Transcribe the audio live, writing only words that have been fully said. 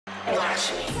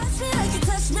Watch me. Touch me like you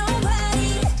touch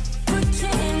nobody. Put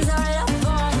your hands all up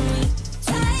on me.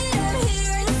 Tired of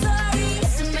hearing sorry.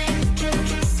 Kiss and make,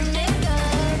 kiss and make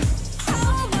up.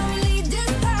 How about we leave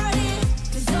this party?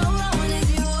 'Cause all I want is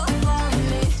you up on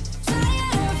me.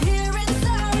 Tired of hearing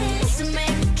sorry. Kiss and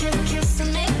make, kiss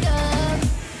and make up.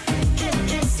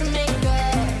 Kiss and make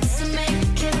up. Kiss and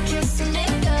make, kiss and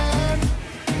make up.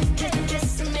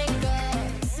 Kiss and make up.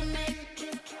 Kiss and make,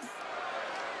 kiss.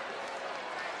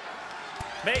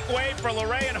 Make way for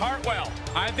LeRae and Hartwell.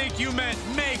 I think you meant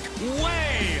make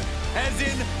way, as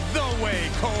in the way,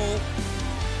 Cole.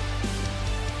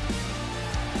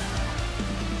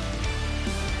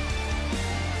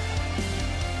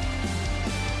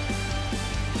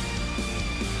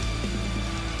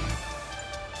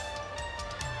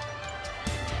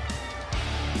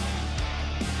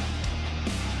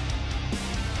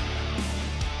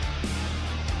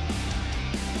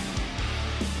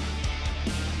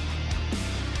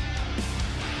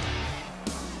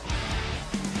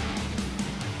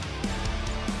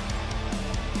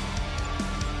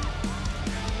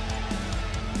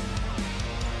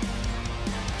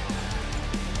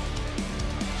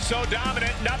 So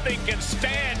dominant, nothing can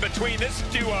stand between this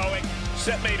duo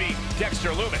except maybe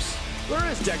Dexter Lumis. Where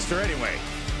is Dexter anyway?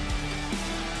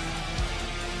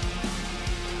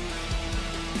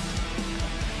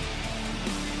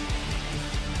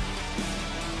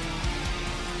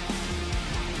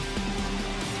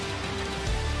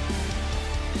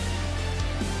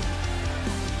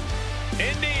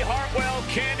 Indy Hartwell,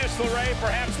 Candice LeRae,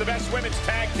 perhaps the best women's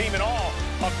tag team in all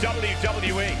of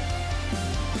WWE.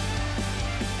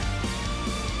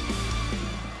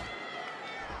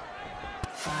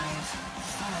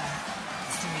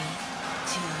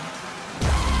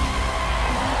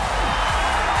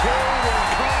 Kayden,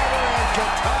 Carter, and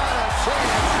Katana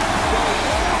chance the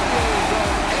Warriors of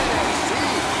NXT.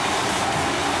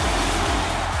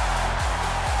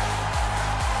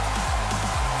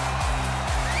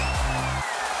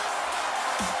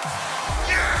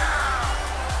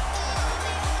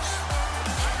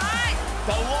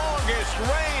 The longest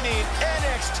reigning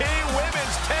NXT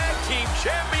Women's Tag Team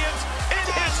Champions in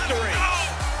history.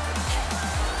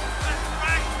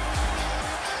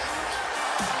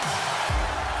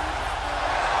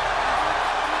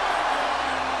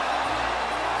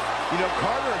 You know,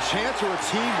 Carter and Chance were a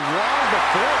team long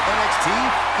before NXT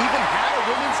even had a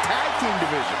women's tag team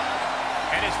division.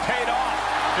 And it's paid off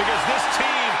because this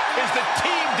team is the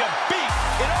team to beat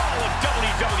in all of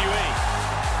WWE.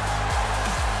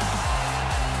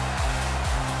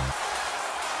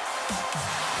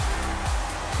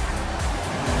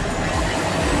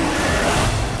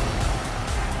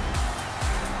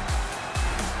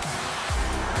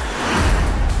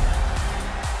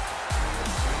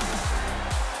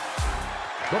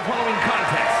 The following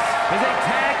contest is a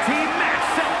tag team match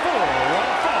set for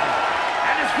one fall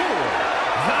and is for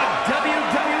the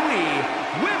WWE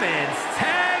Women's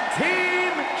Tag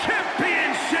Team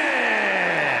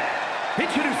Championship.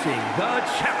 Introducing the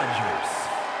challengers,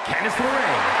 Candice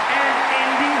LeRae and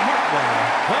Indy Hartwell,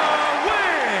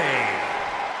 away.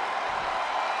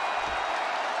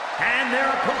 And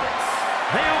their opponents,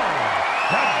 they are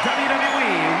the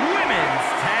WWE Women's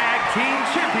Tag Team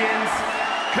Champions,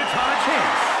 Katana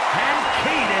Chance and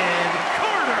Kayden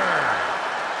Carter.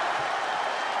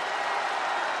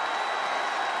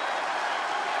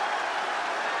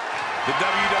 The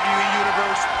WWE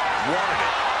Universe wanted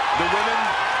it. The women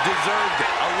deserved it.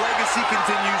 A legacy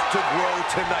continues to grow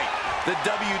tonight. The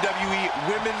WWE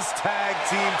Women's Tag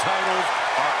Team titles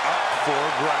are up for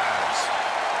grabs.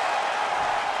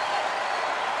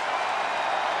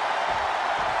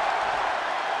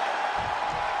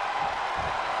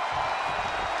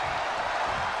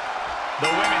 The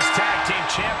Women's Tag Team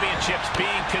Championships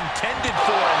being contended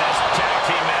for in this tag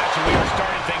team match. And we are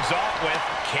starting things off with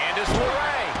Candice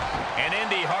LeRae and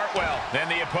Indy Hartwell. Then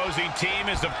the opposing team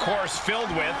is, of course,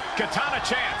 filled with Katana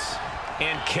Chance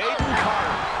and Kayden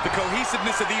Carter. The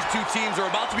cohesiveness of these two teams are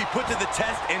about to be put to the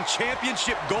test, and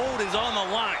championship gold is on the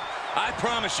line. I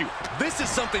promise you, this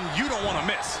is something you don't want to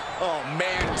miss. Oh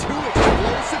man, two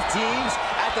explosive teams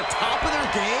at the top of their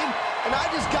game, and I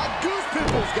just got goose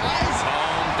pimples, guys.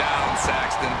 Calm down,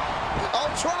 Saxton. I'll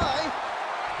try.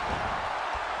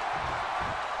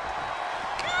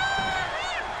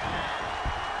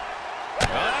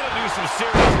 Well, that'll do some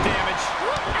serious damage.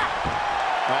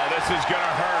 Oh, this is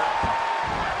gonna hurt.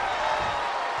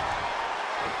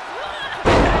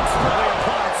 Expertly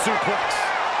applied suplex.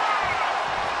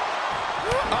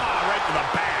 Ah, right to the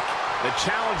back. The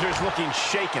challenger's looking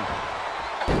shaken.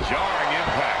 Jarring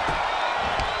impact.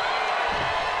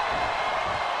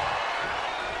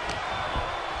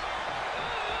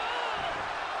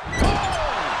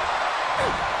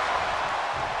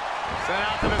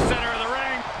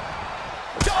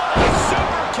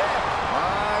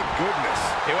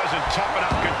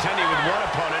 with one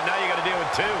opponent, now you got to deal with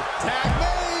two. Tag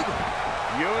made.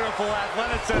 Beautiful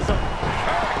athleticism.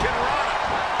 Hurricane Rana.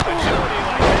 Agility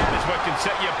like that is what can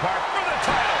set you apart for the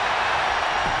title.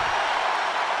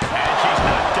 And she's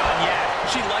not done yet.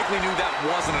 She likely knew that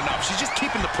wasn't enough. She's just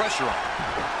keeping the pressure on.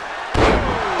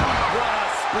 What a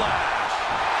splash.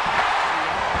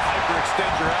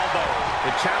 Hyperextend your elbow.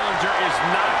 The challenger is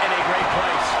not in a great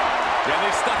place. Yeah,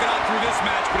 they stuck it out through this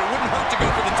match, but it wouldn't hurt to go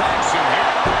for the tag soon here.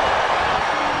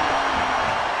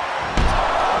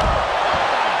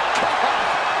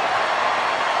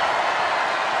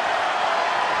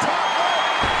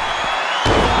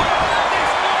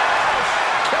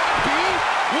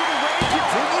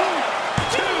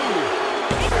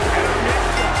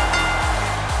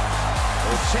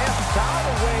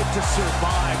 To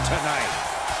survive tonight.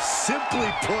 Simply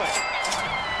put.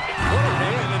 What a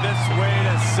hit into this. Wait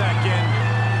a second.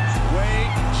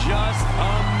 Wait just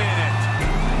a minute.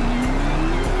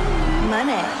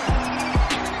 Money.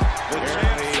 The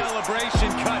champ celebration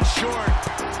cut short.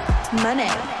 Money.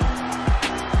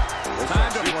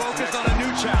 Time to focus on a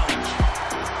new challenge.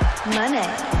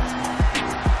 Money.